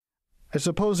I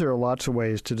suppose there are lots of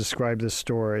ways to describe this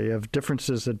story, of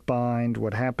differences that bind,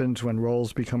 what happens when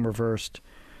roles become reversed.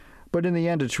 But in the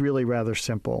end, it's really rather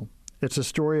simple. It's a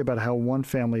story about how one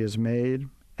family is made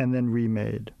and then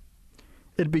remade.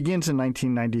 It begins in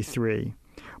 1993.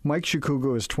 Mike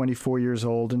Shikuga is 24 years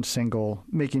old and single,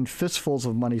 making fistfuls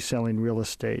of money selling real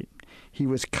estate. He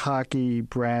was cocky,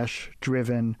 brash,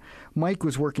 driven. Mike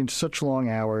was working such long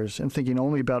hours and thinking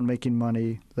only about making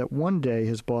money that one day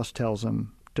his boss tells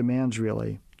him, demands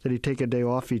really, that he take a day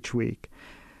off each week,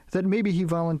 that maybe he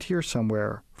volunteer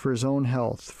somewhere for his own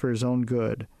health, for his own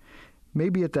good.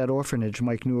 Maybe at that orphanage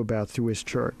Mike knew about through his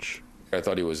church. I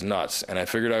thought he was nuts, and I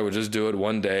figured I would just do it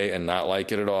one day and not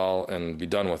like it at all and be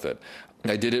done with it.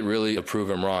 I did it really to prove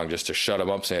him wrong, just to shut him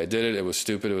up, say I did it, it was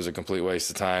stupid, it was a complete waste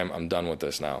of time, I'm done with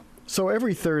this now. So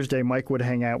every Thursday, Mike would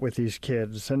hang out with these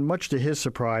kids, and much to his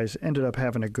surprise, ended up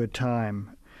having a good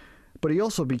time. But he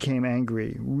also became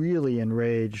angry, really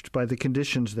enraged by the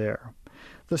conditions there.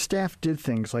 The staff did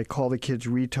things like call the kids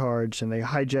retards, and they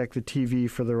hijacked the TV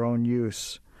for their own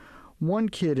use. One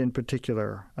kid in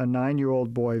particular, a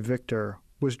 9-year-old boy, Victor,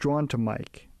 was drawn to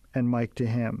Mike, and Mike to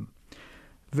him.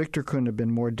 Victor couldn't have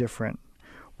been more different.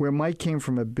 Where Mike came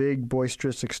from a big,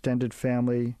 boisterous, extended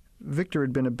family, Victor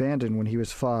had been abandoned when he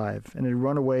was 5 and had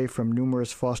run away from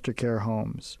numerous foster care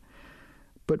homes.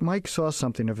 But Mike saw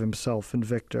something of himself in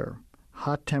Victor,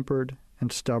 hot-tempered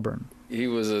and stubborn. He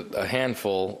was a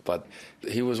handful, but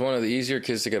he was one of the easier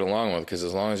kids to get along with because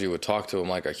as long as you would talk to him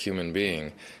like a human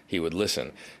being, he would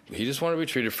listen. He just wanted to be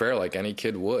treated fair like any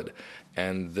kid would,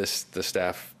 and the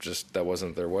staff just, that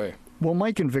wasn't their way. Well,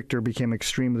 Mike and Victor became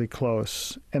extremely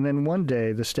close, and then one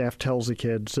day the staff tells the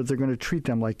kids that they're going to treat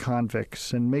them like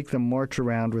convicts and make them march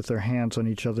around with their hands on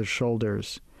each other's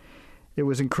shoulders. It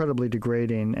was incredibly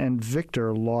degrading, and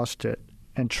Victor lost it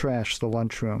and trashed the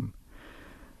lunchroom.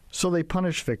 So they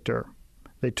punished Victor.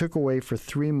 They took away for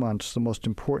 3 months the most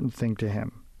important thing to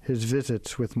him, his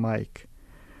visits with Mike.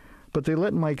 But they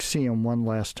let Mike see him one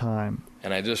last time.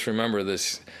 And I just remember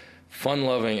this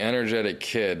fun-loving, energetic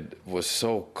kid was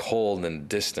so cold and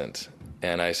distant.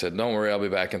 And I said, don't worry, I'll be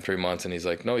back in 3 months. And he's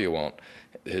like, no, you won't.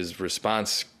 His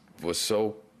response was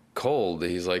so cold.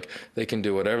 He's like, they can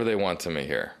do whatever they want to me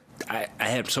here. I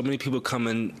had so many people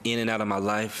coming in and out of my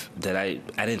life that I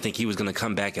didn't think he was going to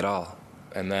come back at all.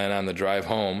 And then on the drive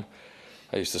home,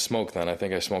 I used to smoke then. I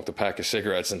think I smoked a pack of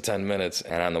cigarettes in 10 minutes.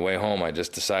 And on the way home, I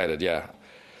just decided,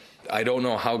 I don't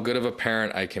know how good of a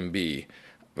parent I can be,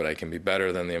 but I can be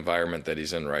better than the environment that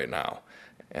he's in right now.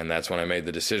 And that's when I made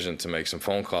the decision to make some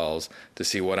phone calls to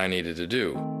see what I needed to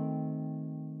do.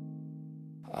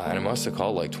 And I must have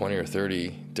called like 20 or 30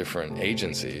 different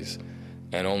agencies,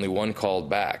 and only one called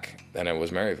back, and it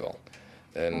was Maryville.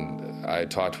 And I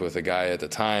talked with a guy at the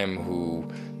time who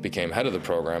became head of the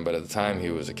program, but at the time he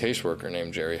was a caseworker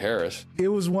named Jerry Harris. It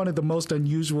was one of the most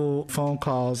unusual phone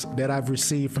calls that I've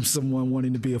received from someone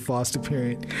wanting to be a foster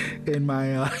parent in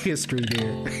my history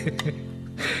there.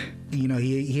 You know,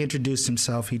 he introduced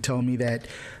himself. He told me that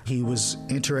he was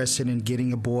interested in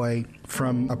getting a boy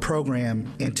from a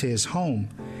program into his home.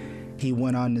 He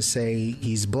went on to say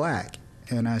he's black.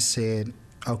 And I said,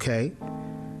 okay.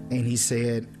 And he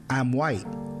said, I'm white.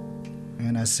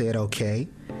 And I said, okay.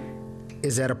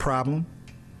 Is that a problem?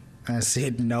 I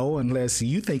said, no, unless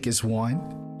you think it's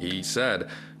one. He said,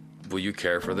 will you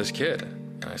care for this kid?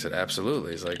 And I said,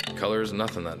 absolutely. He's like, color is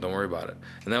nothing, that, don't worry about it.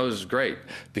 And that was great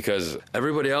because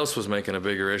everybody else was making a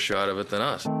bigger issue out of it than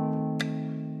us.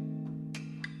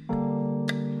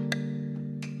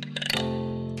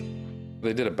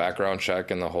 They did a background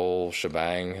check and the whole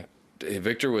shebang.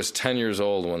 Victor was 10 years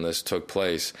old when this took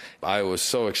place. I was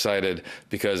so excited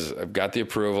because I got the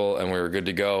approval and we were good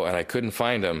to go, and I couldn't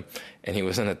find him, and he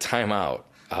was in a timeout.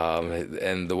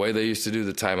 And the way they used to do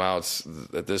the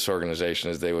timeouts at this organization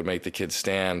is they would make the kids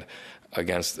stand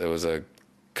against, it was a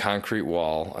concrete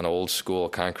wall, an old school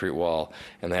concrete wall,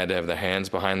 and they had to have their hands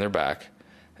behind their back.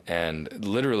 And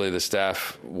literally the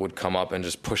staff would come up and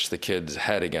just push the kid's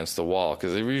head against the wall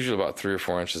because they were usually about 3 or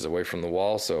 4 inches away from the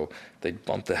wall, so they'd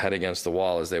bump the head against the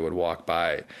wall as they would walk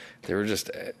by. They were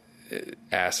just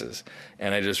asses.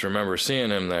 And I just remember seeing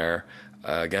him there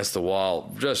against the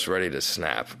wall, just ready to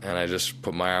snap. And I just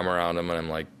put my arm around him and I'm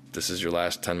like, this is your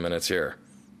last 10 minutes here.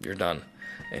 You're done.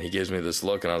 And he gives me this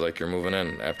look and I was like, you're moving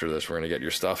in after this. We're going to get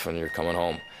your stuff and you're coming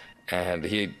home. And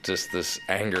he just, this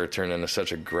anger turned into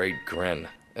such a great grin.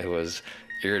 It was,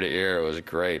 ear to ear. It was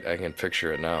great. I can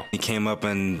picture it now. He came up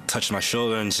and touched my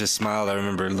shoulder and just smiled. I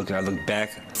remember I looked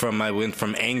back. I went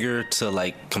from anger to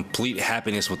like complete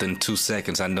happiness within 2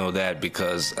 seconds. I know that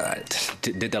because I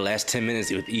did the last 10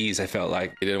 minutes with ease, I felt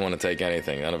like. He didn't want to take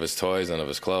anything. None of his toys, none of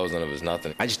his clothes, none of his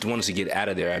nothing. I just wanted to get out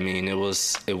of there. I mean,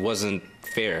 it wasn't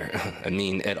fair. I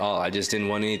mean, at all. I just didn't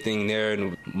want anything there.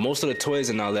 And most of the toys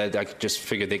and all that, I just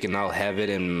figured they can all have it.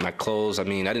 And my clothes, I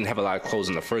mean, I didn't have a lot of clothes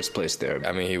in the first place there.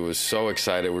 I mean, he was so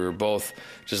excited. We were both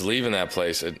just leaving that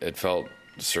place. It felt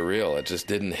surreal. It just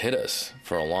didn't hit us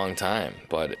for a long time.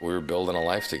 But we were building a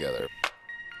life together.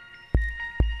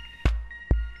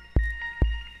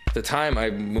 At the time, I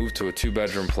moved to a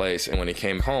 2-bedroom place. And when he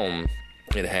came home,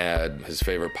 it had his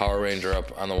favorite Power Ranger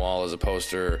up on the wall as a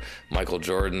poster, Michael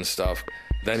Jordan stuff.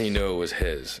 Then he knew it was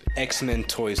his. X-Men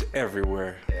toys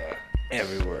everywhere. Yeah.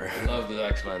 Everywhere. I love the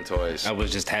X-Men toys. I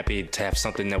was just happy to have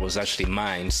something that was actually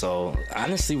mine. So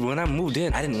honestly, when I moved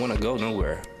in, I didn't want to go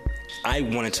nowhere. I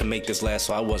wanted to make this last,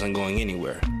 so I wasn't going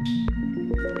anywhere.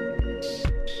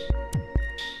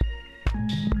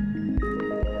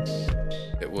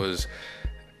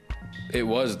 It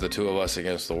was the two of us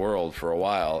against the world for a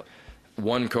while.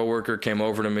 One coworker came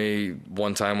over to me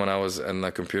one time when I was in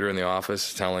the computer in the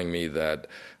office telling me that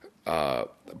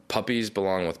puppies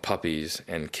belong with puppies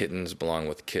and kittens belong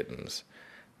with kittens.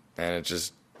 And it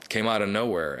just came out of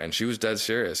nowhere, and she was dead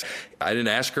serious. I didn't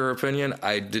ask her opinion.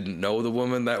 I didn't know the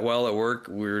woman that well at work.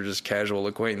 We were just casual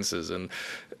acquaintances, and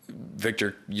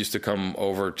Victor used to come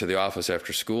over to the office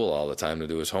after school all the time to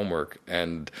do his homework,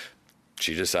 and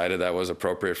she decided that was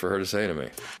appropriate for her to say to me.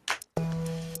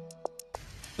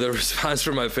 The response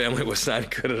from my family was not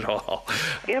good at all.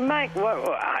 Yeah, Mike,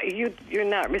 you're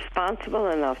not responsible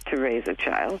enough to raise a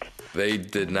child. They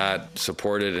did not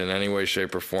support it in any way,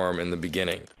 shape, or form in the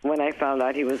beginning. When I found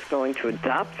out he was going to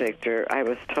adopt Victor, I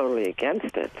was totally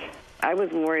against it. I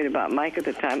wasn't worried about Mike at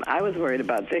the time. I was worried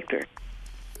about Victor.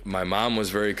 My mom was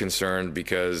very concerned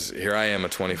because here I am, a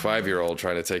 25-year-old,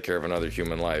 trying to take care of another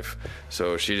human life.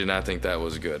 So she did not think that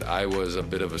was good. I was a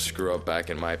bit of a screw-up back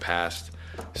in my past,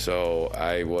 so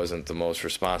I wasn't the most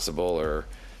responsible or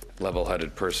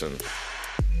level-headed person.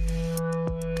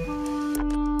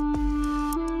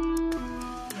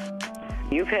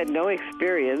 You've had no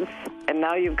experience, and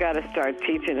now you've got to start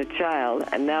teaching a child,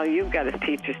 and now you've got to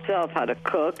teach yourself how to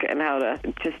cook and how to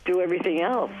just do everything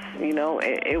else. You know,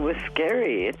 it was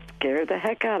scary. It scared the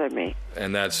heck out of me.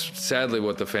 And that's sadly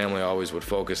what the family always would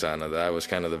focus on, that I was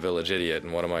kind of the village idiot,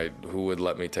 and who would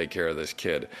let me take care of this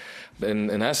kid?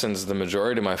 In essence, the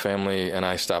majority of my family and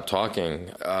I stopped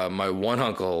talking. My one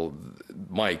uncle,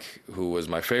 Mike, who was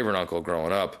my favorite uncle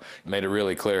growing up, made it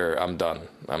really clear, I'm done.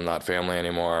 I'm not family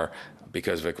anymore,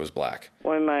 because Vic was black.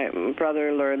 When my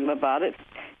brother learned about it,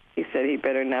 he said he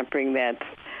better not bring that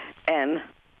N,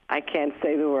 I can't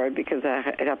say the word because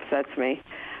it upsets me,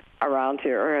 around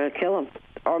here, or he'll kill him.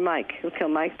 Or Mike. He'll kill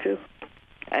Mike, too.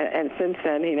 And since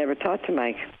then, he never talked to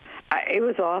Mike. It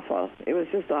was awful. It was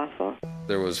just awful.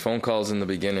 There was phone calls in the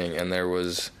beginning, and there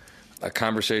was a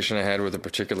conversation I had with a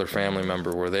particular family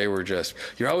member where they were just,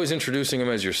 you're always introducing him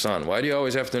as your son. Why do you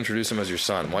always have to introduce him as your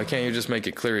son? Why can't you just make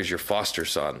it clear he's your foster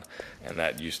son? And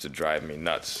that used to drive me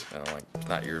nuts. And I'm like, it's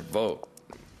not your vote.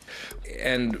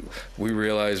 And we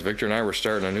realized Victor and I were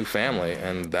starting a new family,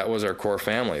 and that was our core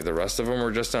family. The rest of them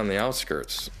were just on the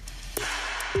outskirts.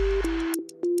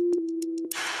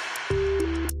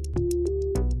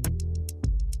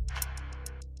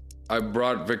 I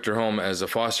brought Victor home as a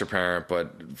foster parent,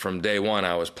 but from day one,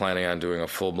 I was planning on doing a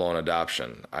full-blown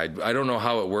adoption. I don't know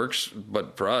how it works,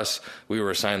 but for us, we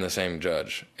were assigned the same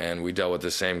judge, and we dealt with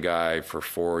the same guy for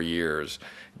 4 years.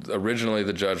 Originally,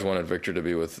 the judge wanted Victor to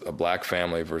be with a black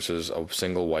family versus a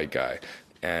single white guy,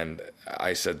 and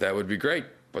I said that would be great,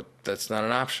 but that's not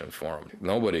an option for him.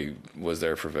 Nobody was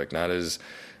there for Vic, not his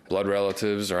blood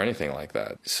relatives or anything like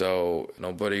that. So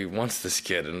nobody wants this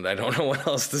kid, and I don't know what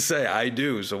else to say. I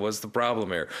do, so what's the problem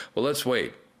here? Well, let's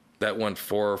wait. That went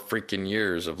 4 freaking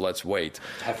years of let's wait.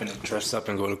 Having to dress up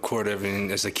and go to court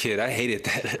as a kid, I hated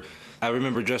that. I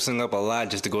remember dressing up a lot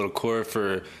just to go to court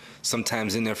for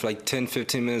sometimes in there for like 10,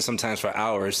 15 minutes, sometimes for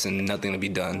hours, and nothing to be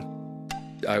done.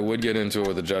 I would get into it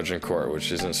with a judge in court,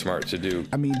 which isn't smart to do.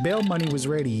 I mean, bail money was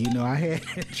ready, you know. I had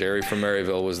Jerry from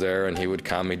Maryville was there, and he would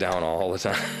calm me down all the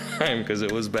time because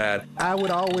it was bad. I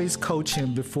would always coach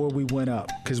him before we went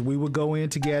up, because we would go in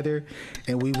together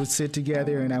and we would sit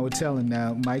together, and I would tell him,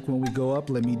 now, Mike, when we go up,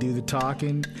 let me do the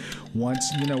talking.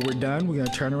 Once, we're done, we're going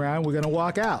to turn around, we're going to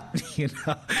walk out.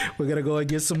 We're going to go and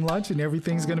get some lunch, and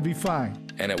everything's going to be fine.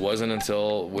 And it wasn't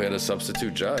until we had a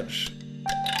substitute judge.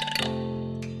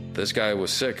 This guy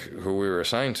was sick, who we were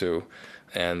assigned to,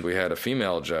 And we had a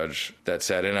female judge that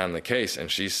sat in on the case, and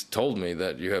she told me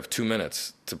that you have 2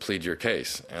 minutes to plead your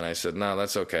case. And I said, no,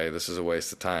 that's okay. This is a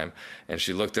waste of time. And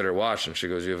she looked at her watch, and she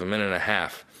goes, you have 1.5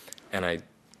 minutes. And I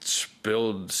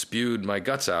spewed my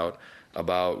guts out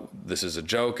about this is a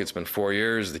joke. It's been 4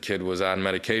 years. The kid was on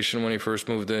medication when he first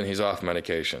moved in. He's off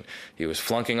medication. He was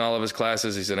flunking all of his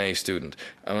classes. He's an A student.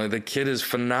 I mean, the kid is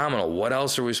phenomenal. What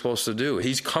else are we supposed to do?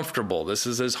 He's comfortable. This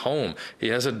is his home. He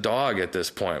has a dog at this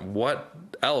point. What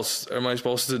else am I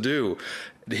supposed to do?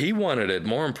 He wanted it.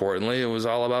 More importantly, it was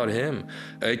all about him.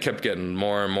 It kept getting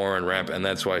more and more in ramp, and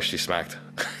that's why she smacked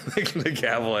the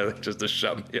gavel, I think, just to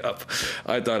shut me up.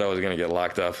 I thought I was going to get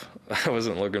locked up. I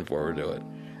wasn't looking forward to it.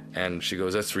 And she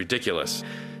goes, that's ridiculous.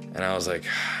 And I was like,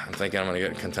 I'm thinking I'm going to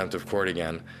get in contempt of court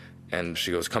again. And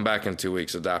she goes, come back in 2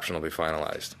 weeks. Adoption will be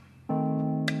finalized.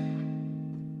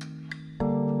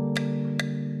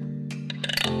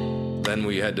 Then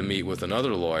we had to meet with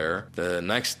another lawyer the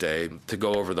next day to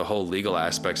go over the whole legal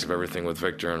aspects of everything with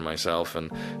Victor and myself.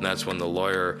 And that's when the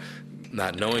lawyer,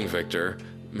 not knowing Victor,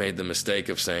 made the mistake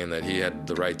of saying that he had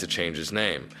the right to change his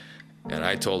name. And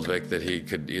I told Vic that he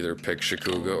could either pick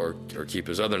Shakuga or keep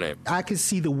his other name. I could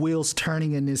see the wheels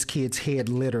turning in this kid's head,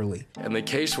 literally. And the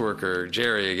caseworker,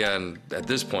 Jerry, again, at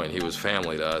this point, he was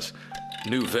family to us,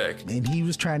 knew Vic. And he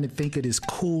was trying to think of this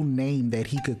cool name that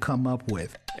he could come up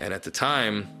with. And at the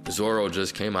time, Zorro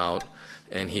just came out,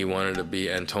 and he wanted to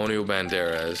be Antonio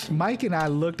Banderas. Mike and I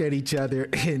looked at each other,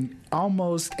 and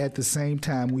almost at the same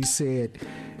time, we said,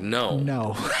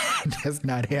 No, that's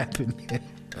not happening.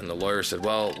 And the lawyer said,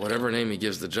 well, whatever name he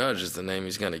gives the judge is the name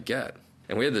he's going to get.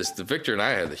 And we had Victor and I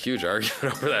had a huge argument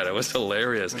over that. It was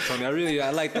hilarious.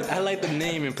 I like the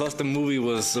name, and plus the movie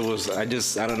was I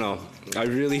don't know. I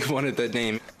really wanted that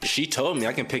name. She told me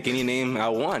I can pick any name I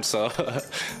want, so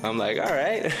I'm like, all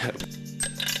right.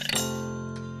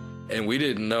 And we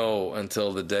didn't know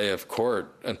until the day of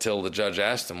court, until the judge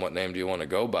asked him, what name do you want to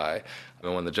go by?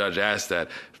 And when the judge asked that,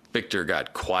 Victor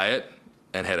got quiet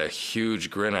and had a huge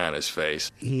grin on his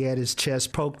face. He had his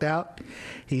chest poked out.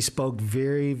 He spoke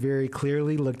very, very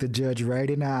clearly, looked the judge right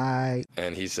in the eye.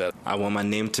 And he said, I want my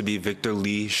name to be Victor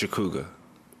Lee Shakuga.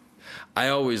 I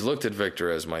always looked at Victor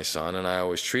as my son, and I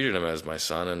always treated him as my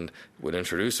son and would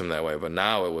introduce him that way. But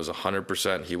now it was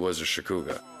 100% he was a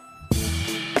Shakuga.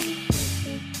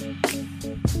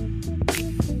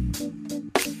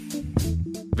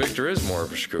 Victor is more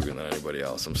of a Shakugan than anybody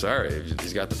else. I'm sorry.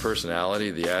 He's got the personality,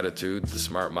 the attitude, the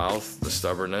smart mouth, the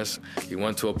stubbornness. He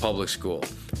went to a public school.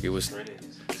 He was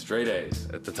straight A's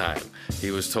at the time.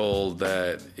 He was told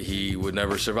that he would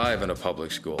never survive in a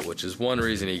public school, which is one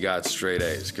reason he got straight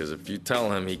A's, because if you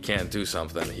tell him he can't do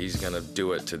something, he's going to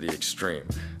do it to the extreme.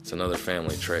 It's another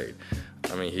family trait.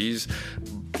 I mean,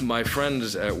 my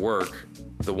friends at work,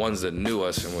 the ones that knew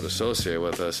us and would associate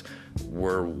with us,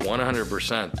 were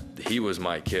 100% he was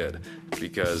my kid,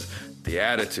 because the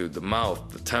attitude, the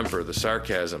mouth, the temper, the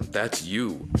sarcasm, that's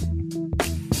you.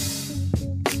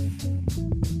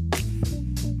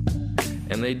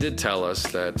 And they did tell us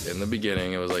that in the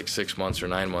beginning, it was like 6 months or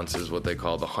 9 months is what they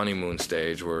call the honeymoon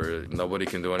stage, where nobody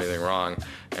can do anything wrong.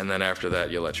 And then after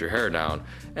that, you let your hair down.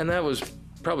 And that was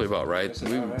probably about right.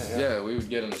 We would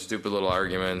get into stupid little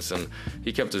arguments, and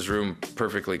he kept his room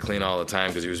perfectly clean all the time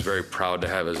because he was very proud to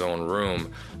have his own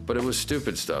room. But it was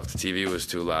stupid stuff. The TV was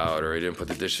too loud, or he didn't put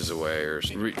the dishes away, or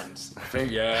he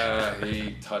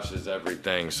touches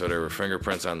everything. So there were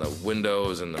fingerprints on the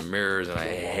windows and the mirrors, and I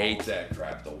hate that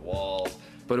crap. The walls.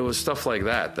 But it was stuff like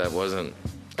that that wasn't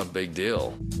a big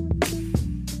deal.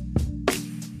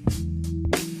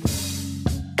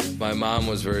 My mom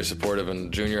was very supportive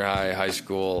in junior high, high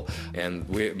school, and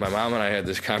my mom and I had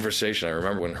this conversation. I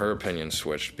remember when her opinion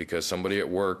switched because somebody at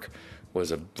work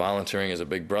was volunteering as a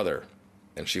big brother,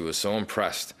 and she was so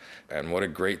impressed. And what a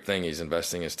great thing, he's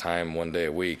investing his time 1 day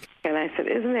a week. And I said,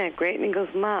 isn't that great? And he goes,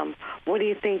 Mom, what do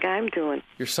you think I'm doing?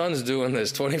 Your son's doing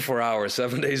this 24 hours,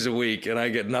 7 days a week, and I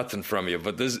get nothing from you.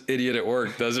 But this idiot at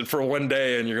work does it for 1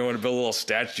 day, and you're going to build a little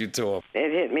statue to him.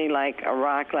 It hit me like a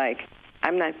rock, like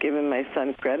I'm not giving my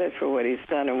son credit for what he's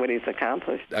done and what he's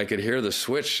accomplished. I could hear the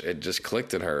switch. It just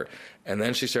clicked in her. And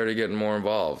then she started getting more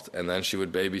involved. And then she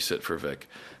would babysit for Vic.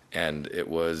 And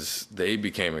they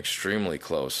became extremely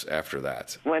close after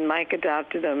that. When Mike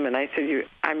adopted him, and I said,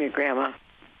 I'm your grandma.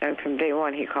 And from day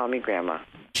one, he called me grandma.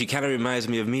 She kind of reminds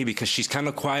me of me because she's kind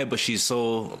of quiet, but she's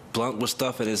so blunt with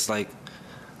stuff. And it's like,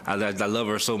 I love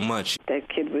her so much. That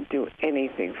kid would do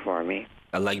anything for me.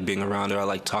 I like being around her. I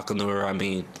like talking to her. I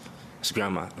mean, it's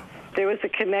grandma. There was a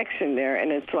connection there,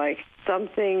 and it's like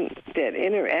something that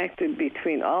interacted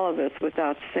between all of us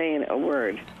without saying a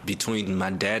word. Between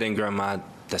my dad and grandma,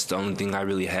 that's the only thing I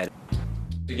really had.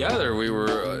 Together,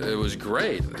 it was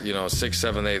great. You know, 6th,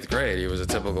 7th, 8th grade, he was a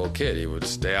typical kid. He would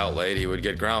stay out late, he would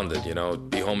get grounded, you know,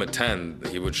 be home at 10.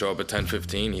 He would show up at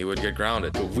 10:15, he would get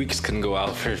grounded. The weeks couldn't go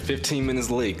out for 15 minutes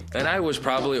late. And I was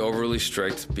probably overly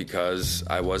strict because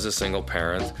I was a single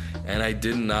parent and I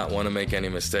did not want to make any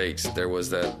mistakes. There was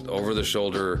that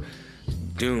over-the-shoulder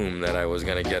doom that I was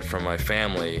going to get from my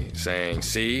family saying,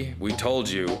 see, we told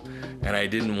you, and I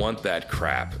didn't want that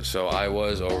crap. So I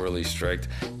was overly strict.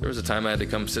 There was a time I had to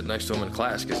come sit next to him in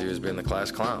class because he was being the class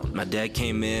clown. My dad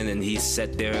came in and he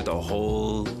sat there the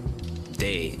whole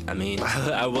day. I mean,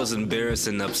 I was embarrassed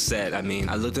and upset. I mean,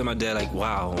 I looked at my dad like,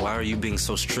 wow, why are you being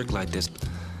so strict like this?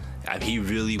 He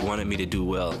really wanted me to do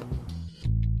well.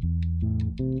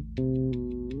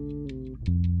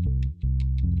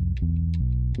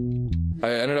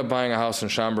 I ended up buying a house in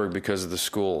Schaumburg because of the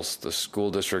schools. The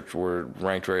school district were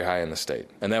ranked very high in the state.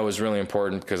 And that was really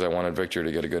important because I wanted Victor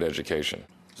to get a good education.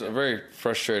 It was a very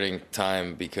frustrating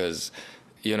time because,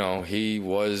 you know, he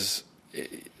was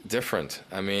different.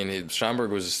 I mean,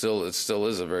 Schaumburg it still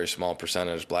is a very small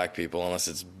percentage black people, unless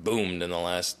it's boomed in the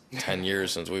last 10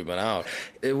 years since we've been out.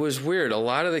 It was weird. A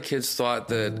lot of the kids thought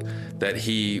that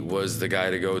he was the guy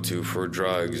to go to for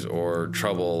drugs or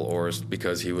trouble or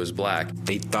because he was black.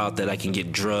 They thought that I can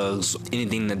get drugs,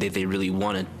 anything that they really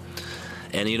wanted.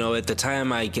 And, you know, at the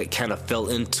time I kind of fell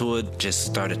into it, just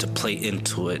started to play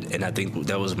into it, and I think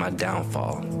that was my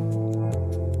downfall.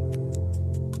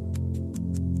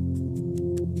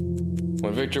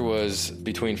 When Victor was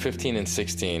between 15 and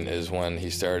 16 is when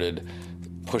he started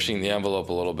pushing the envelope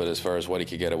a little bit as far as what he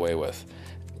could get away with.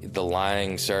 The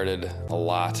lying started a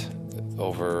lot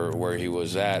over where he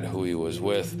was at, who he was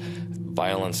with.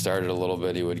 Violence started a little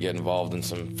bit. He would get involved in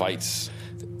some fights.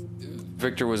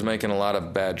 Victor was making a lot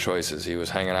of bad choices. He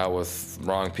was hanging out with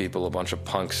wrong people, a bunch of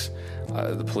punks.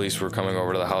 The police were coming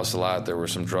over to the house a lot. There were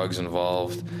some drugs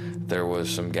involved. There was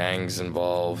some gangs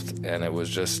involved, and it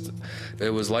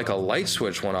was like a light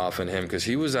switch went off in him because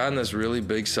he was on this really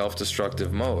big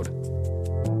self-destructive mode.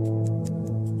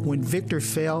 When Victor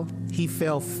fell, he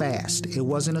fell fast. It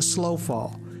wasn't a slow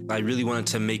fall. I really wanted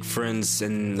to make friends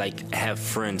and, like, have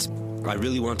friends. I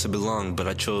really wanted to belong, but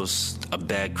I chose a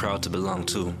bad crowd to belong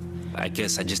to. I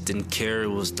guess I just didn't care. It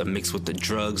was the mix with the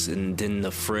drugs and then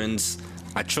the friends.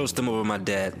 I chose them over my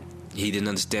dad. He didn't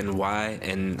understand why,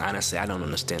 and honestly, I don't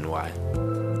understand why.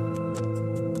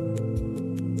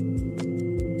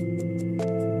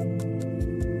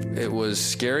 It was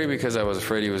scary because I was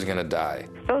afraid he was going to die.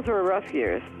 Those were rough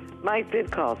years. Mike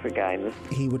did call for guidance.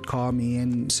 He would call me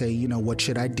and say, you know, what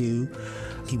should I do?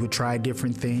 He would try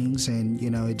different things, and, you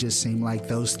know, it just seemed like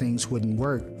those things wouldn't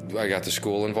work. I got the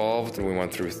school involved, and we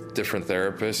went through different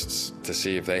therapists to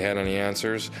see if they had any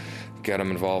answers. Got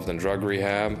him involved in drug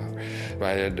rehab.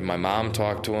 I had my mom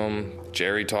talk to him,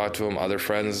 Jerry talked to him, other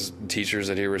friends, teachers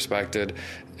that he respected,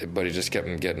 but he just kept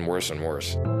getting worse and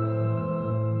worse.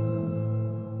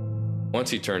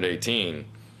 Once he turned 18,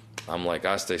 I'm like,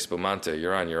 Hasta Spumante,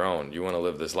 you're on your own. You want to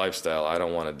live this lifestyle. I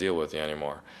don't want to deal with you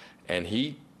anymore. And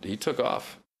he took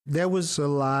off. There was a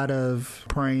lot of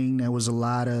praying, there was a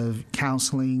lot of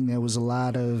counseling, there was a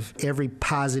lot of every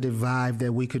positive vibe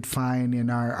that we could find in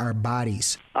our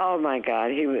bodies. Oh my God,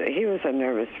 he was a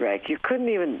nervous wreck. You couldn't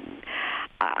even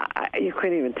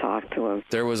talk to him.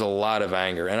 There was a lot of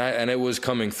anger, and it was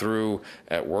coming through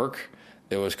at work.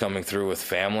 It was coming through with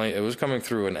family. It was coming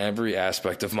through in every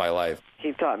aspect of my life.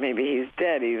 He thought maybe he's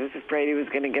dead. He was afraid he was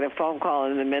going to get a phone call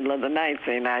in the middle of the night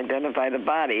saying, identify the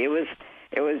body. It was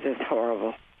just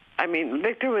horrible. I mean,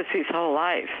 Victor was his whole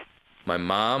life. My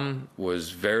mom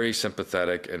was very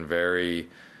sympathetic and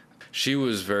she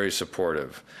was very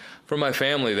supportive. For my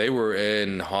family, they were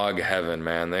in hog heaven,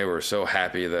 man. They were so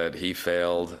happy that he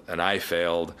failed and I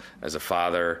failed as a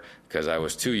father because I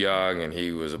was too young and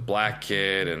he was a black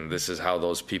kid and this is how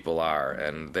those people are.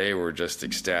 And they were just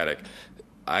ecstatic.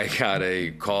 I got a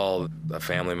call, a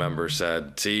family member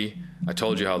said, see, I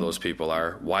told you how those people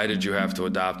are. Why did you have to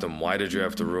adopt them? Why did you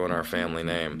have to ruin our family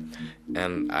name?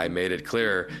 And I made it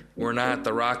clear, we're not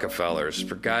the Rockefellers.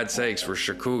 For God's sakes, we're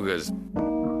Shakugas.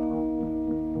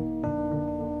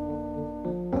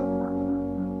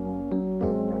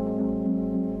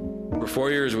 For 4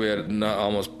 years, we had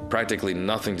almost practically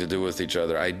nothing to do with each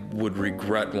other. I would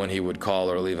regret when he would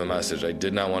call or leave a message. I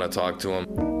did not want to talk to him.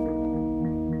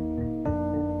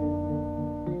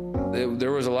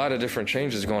 There was a lot of different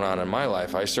changes going on in my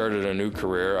life. I started a new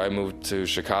career. I moved to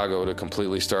Chicago to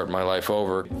completely start my life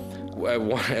over.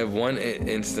 At one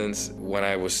instance, when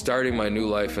I was starting my new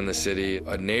life in the city,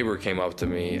 a neighbor came up to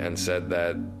me and said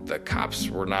that the cops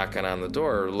were knocking on the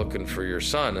door looking for your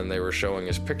son, and they were showing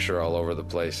his picture all over the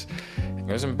place. It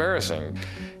was embarrassing.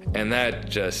 And that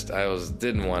just,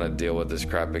 didn't want to deal with this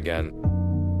crap again.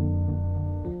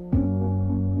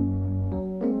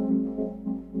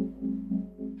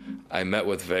 I met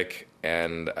with Vic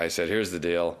and I said, here's the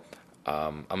deal.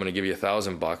 I'm going to give you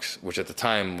 $1,000, which at the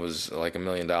time was like $1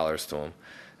 million to him.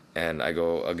 And I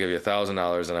go, I'll give you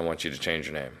 $1,000 and I want you to change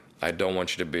your name. I don't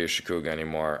want you to be a Shakuga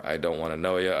anymore. I don't want to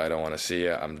know you. I don't want to see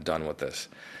you. I'm done with this.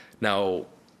 Now,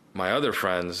 my other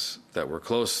friends that were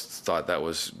close thought that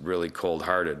was really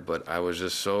cold-hearted, but I was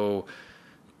just so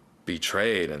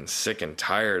betrayed and sick and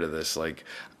tired of this. Like,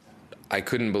 I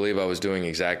couldn't believe I was doing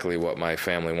exactly what my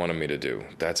family wanted me to do.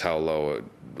 That's how low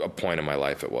a point in my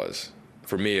life it was.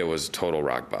 For me, it was total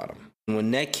rock bottom.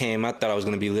 When that came, I thought I was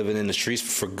going to be living in the streets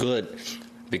for good,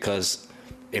 because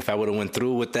if I would have went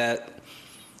through with that,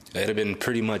 it'd have been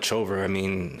pretty much over. I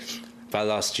mean, if I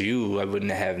lost you, I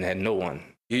wouldn't have had no one.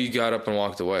 He got up and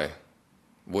walked away.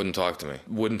 Wouldn't talk to me.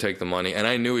 Wouldn't take the money. And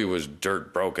I knew he was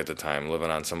dirt broke at the time, living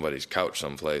on somebody's couch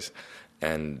someplace,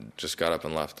 and just got up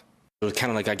and left. It was kind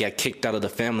of like I got kicked out of the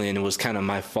family, and it was kind of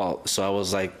my fault. So I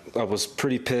was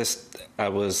pretty pissed. I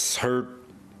was hurt,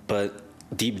 but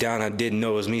deep down I didn't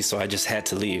know it was me, so I just had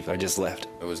to leave. I just left.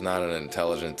 It was not an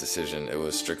intelligent decision. It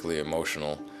was strictly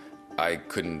emotional. I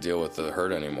couldn't deal with the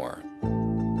hurt anymore.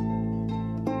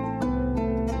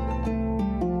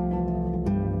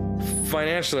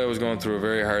 Financially, I was going through a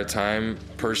very hard time.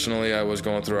 Personally, I was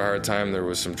going through a hard time. There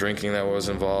was some drinking that was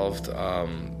involved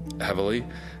heavily.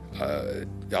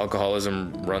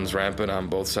 Alcoholism runs rampant on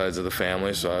both sides of the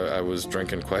family, so I was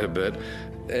drinking quite a bit.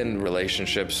 And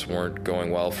relationships weren't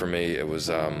going well for me. It was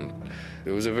a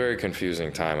very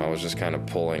confusing time. I was just kind of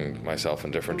pulling myself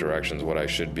in different directions, what I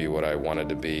should be, what I wanted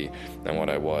to be, and what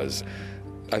I was.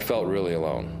 I felt really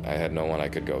alone. I had no one I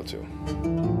could go to.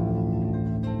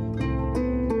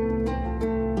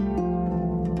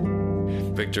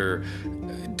 Victor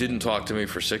didn't talk to me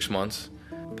for 6 months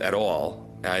at all.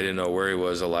 I didn't know where he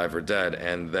was, alive or dead.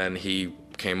 And then he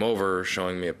came over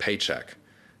showing me a paycheck.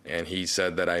 And he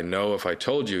said that, I know if I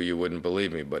told you, you wouldn't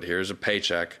believe me, but here's a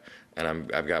paycheck.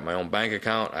 And I've got my own bank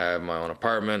account. I have my own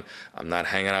apartment. I'm not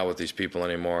hanging out with these people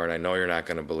anymore. And I know you're not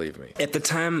going to believe me. At the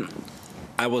time,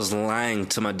 I was lying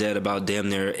to my dad about damn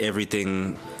near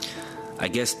everything. I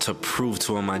guess to prove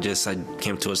to him, I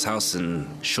came to his house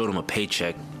and showed him a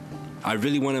paycheck. I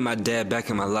really wanted my dad back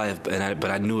in my life,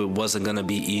 but I knew it wasn't going to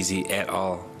be easy at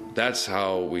all. That's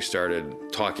how we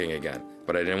started talking again.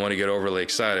 But I didn't want to get overly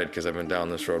excited because I've been down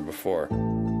this road before.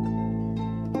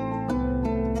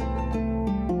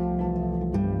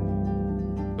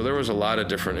 So there was a lot of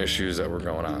different issues that were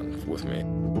going on with me.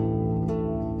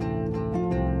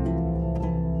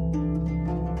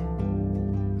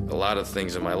 A lot of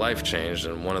things in my life changed,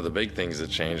 and one of the big things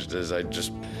that changed is I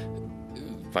just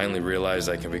finally realized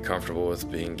I can be comfortable with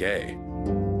being gay.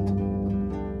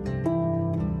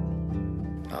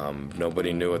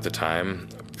 Nobody knew at the time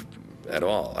at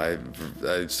all. I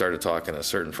started talking to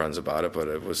certain friends about it, but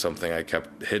it was something I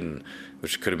kept hidden,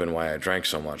 which could have been why I drank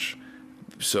so much.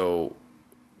 So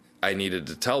I needed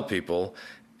to tell people,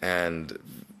 and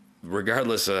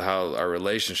regardless of how our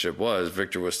relationship was,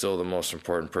 Victor was still the most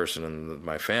important person in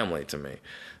my family to me.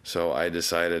 So I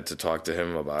decided to talk to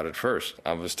him about it first.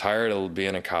 I was tired of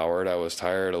being a coward. I was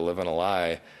tired of living a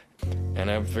lie.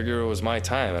 And I figured it was my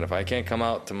time. And if I can't come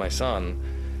out to my son,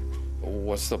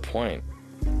 what's the point?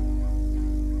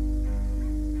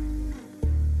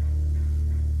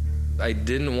 I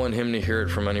didn't want him to hear it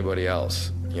from anybody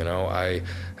else. You know, I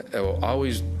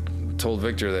always told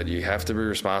Victor that you have to be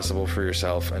responsible for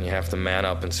yourself and you have to man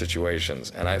up in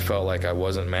situations. And I felt like I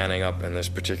wasn't manning up in this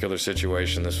particular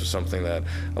situation. This was something that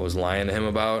I was lying to him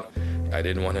about. I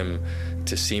didn't want him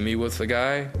to see me with the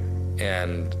guy,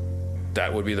 and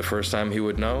that would be the first time he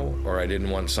would know. Or I didn't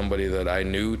want somebody that I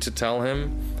knew to tell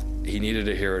him. He needed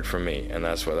to hear it from me, and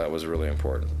that's why that was really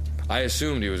important. I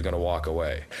assumed he was going to walk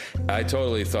away. I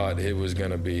totally thought it was going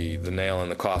to be the nail in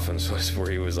the coffin, so where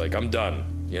he was like, I'm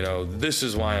done. You know, this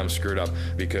is why I'm screwed up,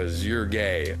 because you're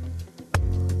gay.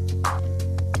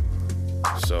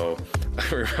 So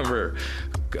I remember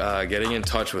getting in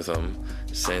touch with him,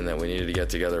 saying that we needed to get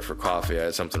together for coffee. I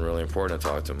had something really important to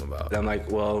talk to him about. I'm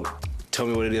like, well, tell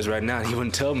me what it is right now. He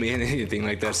wouldn't tell me anything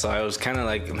like that. So I was kind of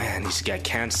like, man, he's got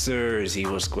cancer.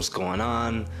 What's going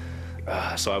on?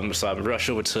 So I rushed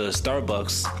over to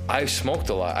Starbucks. I smoked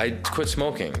a lot. I quit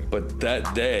smoking, but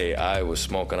that day I was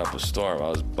smoking up a storm. I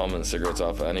was bumming cigarettes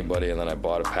off of anybody, and then I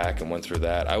bought a pack and went through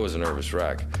that. I was a nervous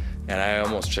wreck, and I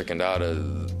almost chickened out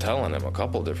of telling him a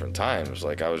couple different times.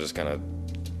 Like I was just gonna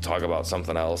talk about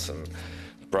something else and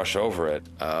brush over it.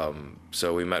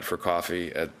 So we met for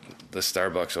coffee at the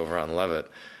Starbucks over on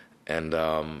Levitt, and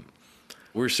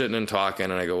We're sitting and talking,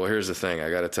 and I go, well, here's the thing. I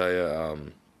got to tell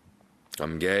you,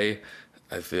 I'm gay.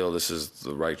 I feel this is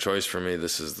the right choice for me.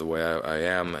 This is the way I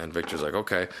am. And Victor's like,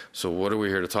 okay, so what are we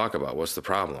here to talk about? What's the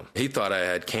problem? He thought I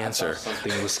had cancer.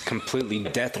 Something was completely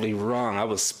deathly wrong. I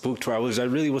was spooked. I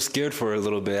really was scared for a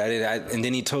little bit. And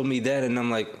then he told me that, and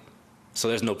I'm like, so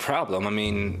there's no problem. I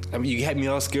mean, you had me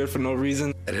all scared for no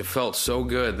reason. And it felt so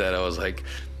good that I was like,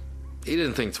 he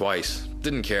didn't think twice,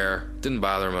 didn't care, didn't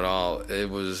bother him at all.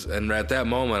 And at that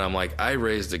moment, I'm like, I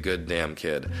raised a good damn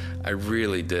kid. I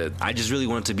really did. I just really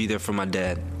wanted to be there for my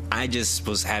dad. I just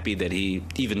was happy that he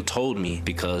even told me,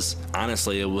 because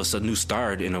honestly, it was a new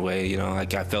start in a way. You know,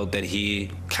 like I felt that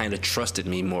he kind of trusted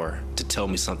me more to tell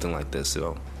me something like this, you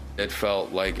know. It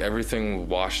felt like everything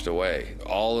washed away.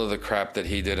 All of the crap that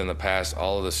he did in the past,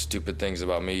 all of the stupid things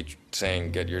about me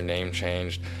saying, get your name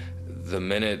changed. The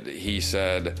minute he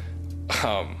said,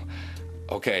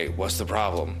 okay, what's the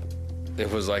problem?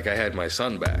 It was like I had my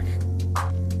son back.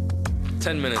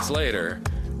 10 minutes later,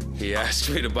 he asked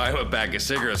me to buy him a bag of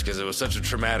cigarettes because it was such a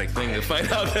traumatic thing to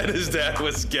find out that his dad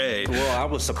was gay. Well, I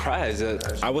was surprised.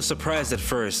 I was surprised at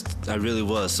first. I really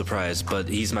was surprised, but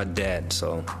he's my dad,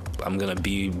 so I'm going to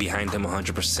be behind him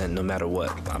 100% no matter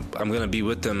what. I'm going to be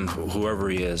with him, whoever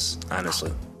he is,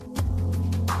 honestly.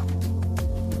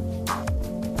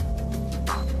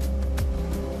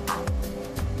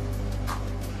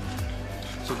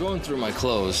 Going through my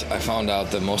clothes, I found out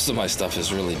that most of my stuff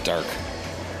is really dark.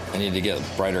 I need to get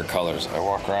brighter colors. I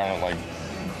walk around in like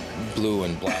blue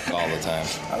and black all the time.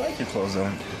 I like your clothes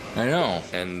on. I know.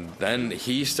 And then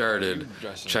he started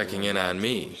checking in on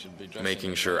me,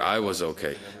 making sure I was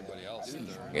okay.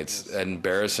 It's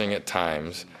embarrassing at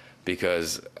times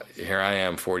because here I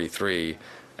am, 43,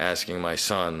 asking my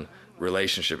son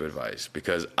relationship advice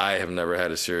because I have never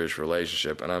had a serious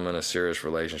relationship, and I'm in a serious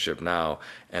relationship now,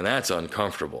 and that's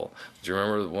uncomfortable. Do you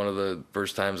remember one of the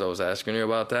first times I was asking you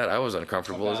about that? I was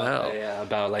uncomfortable as hell. Yeah,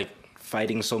 about like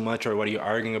fighting so much, or what are you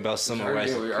arguing about?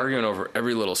 We're arguing over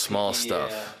every little small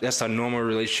stuff. That's a normal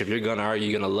relationship. You're gonna argue,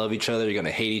 you're gonna love each other, you're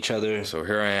gonna hate each other. So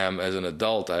here I am as an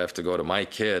adult, I have to go to my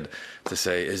kid to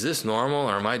say, is this normal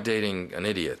or am I dating an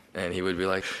idiot? And he would be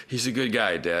like, he's a good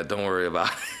guy, Dad, don't worry about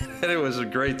it. And it was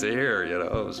great to hear, you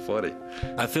know, it was funny.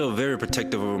 I feel very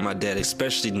protective over my dad,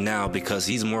 especially now because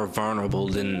he's more vulnerable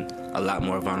a lot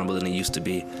more vulnerable than he used to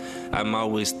be. I'm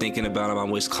always thinking about him, I'm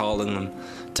always calling him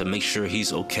to make sure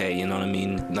he's okay, you know what I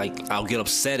mean? Like, I'll get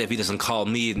upset if he doesn't call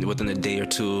me within a day or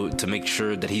two to make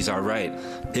sure that he's all right.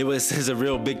 It's a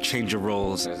real big change of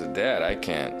roles. As a dad, I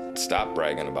can't stop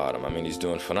bragging about him. I mean, he's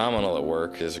doing phenomenal at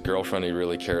work. He has a girlfriend he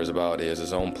really cares about. He has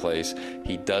his own place.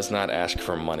 He does not ask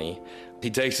for money. He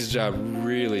takes his job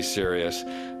really serious,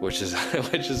 which is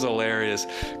hilarious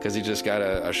because he just got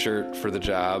a shirt for the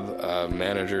job, a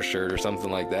manager shirt or something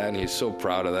like that, and he's so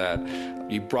proud of that.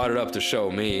 He brought it up to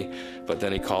show me, but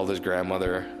then he called his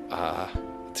grandmother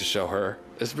to show her.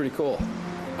 It's pretty cool.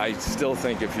 I still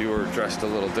think if you were dressed a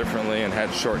little differently and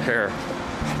had short hair,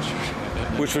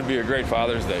 which would be a great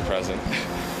Father's Day present.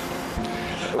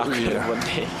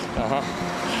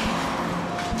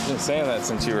 I've been saying that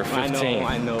since you were 15.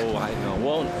 I know.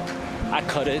 Well, I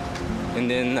cut it, and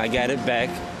then I got it back.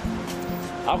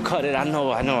 I'll cut it. I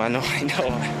know. I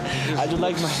just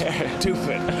like my hair.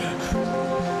 Stupid.